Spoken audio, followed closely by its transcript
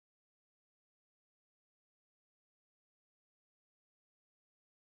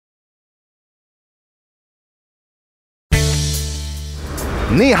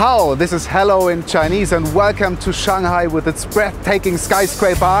Ni hao, this is hello in Chinese, and welcome to Shanghai with its breathtaking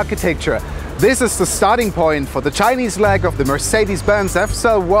skyscraper architecture. This is the starting point for the Chinese leg of the Mercedes-Benz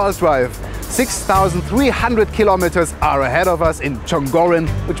F-Cell World Drive. 6,300 kilometers are ahead of us in Chongqing,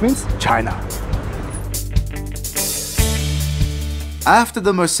 which means China. After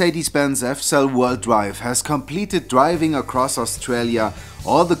the Mercedes-Benz F-Cell World Drive has completed driving across Australia,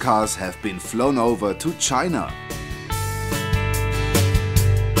 all the cars have been flown over to China.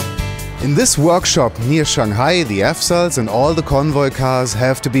 In this workshop near Shanghai, the F-Cells and all the convoy cars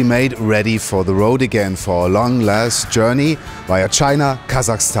have to be made ready for the road again for a long-last journey via China,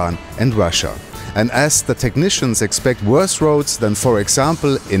 Kazakhstan and Russia. And as the technicians expect worse roads than, for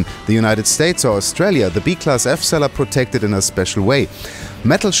example, in the United States or Australia, the B-Class F-Cell are protected in a special way.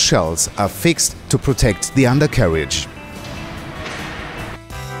 Metal shells are fixed to protect the undercarriage.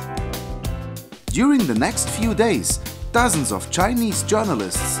 During the next few days, dozens of Chinese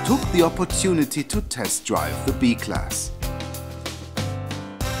journalists took the opportunity to test drive the B-Class.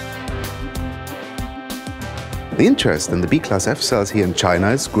 The interest in the B-Class F-Cells here in China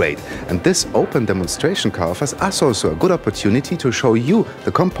is great, and this open demonstration car offers us also a good opportunity to show you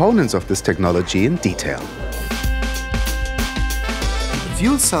the components of this technology in detail. The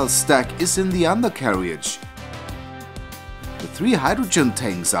fuel cell stack is in the undercarriage. The 3 hydrogen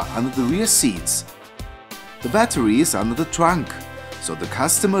tanks are under the rear seats. The battery is under the trunk, so the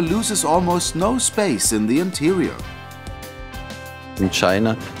customer loses almost no space in the interior. In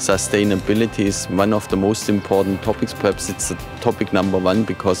China, sustainability is one of the most important topics. Perhaps it's the topic number one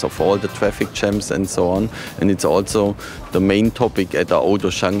because of all the traffic jams and so on. And it's also the main topic at the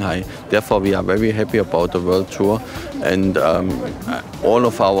Auto Shanghai. Therefore, we are very happy about the World Tour. And all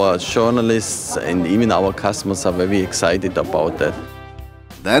of our journalists and even our customers are very excited about that.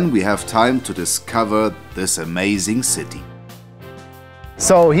 Then we have time to discover this amazing city.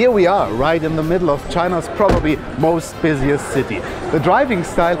 So here we are, right in the middle of China's probably most busiest city. The driving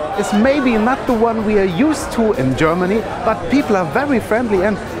style is maybe not the one we are used to in Germany, but people are very friendly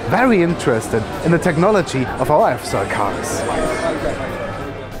and very interested in the technology of our F-Cell cars.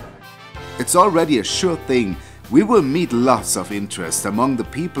 It's already a sure thing. We will meet lots of interest among the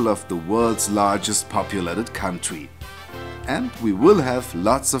people of the world's largest populated country. And we will have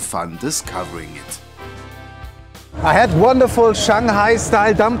lots of fun discovering it. I had wonderful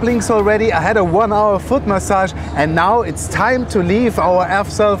Shanghai-style dumplings already, I had a 1-hour foot massage, and now it's time to leave our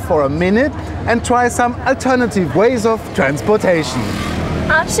F-Cell for a minute and try some alternative ways of transportation.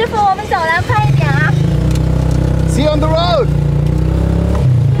 好，师傅，我们走了，快一点啊！ See you on the road!